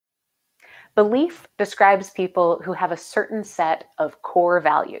Belief describes people who have a certain set of core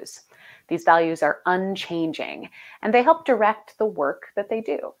values. These values are unchanging, and they help direct the work that they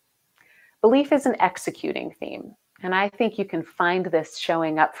do. Belief is an executing theme, and I think you can find this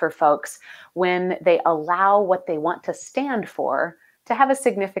showing up for folks when they allow what they want to stand for to have a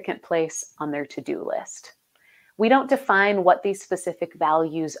significant place on their to-do list. We don't define what these specific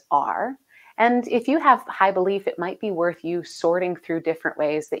values are. And if you have high belief, it might be worth you sorting through different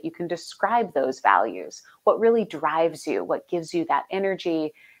ways that you can describe those values. What really drives you, what gives you that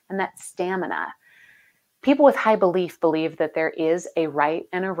energy and that stamina. People with high belief believe that there is a right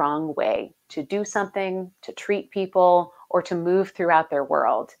and a wrong way to do something, to treat people, or to move throughout their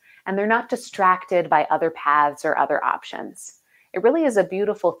world. And they're not distracted by other paths or other options. It really is a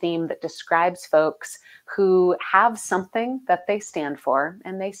beautiful theme that describes folks who have something that they stand for,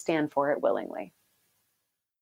 and they stand for it willingly.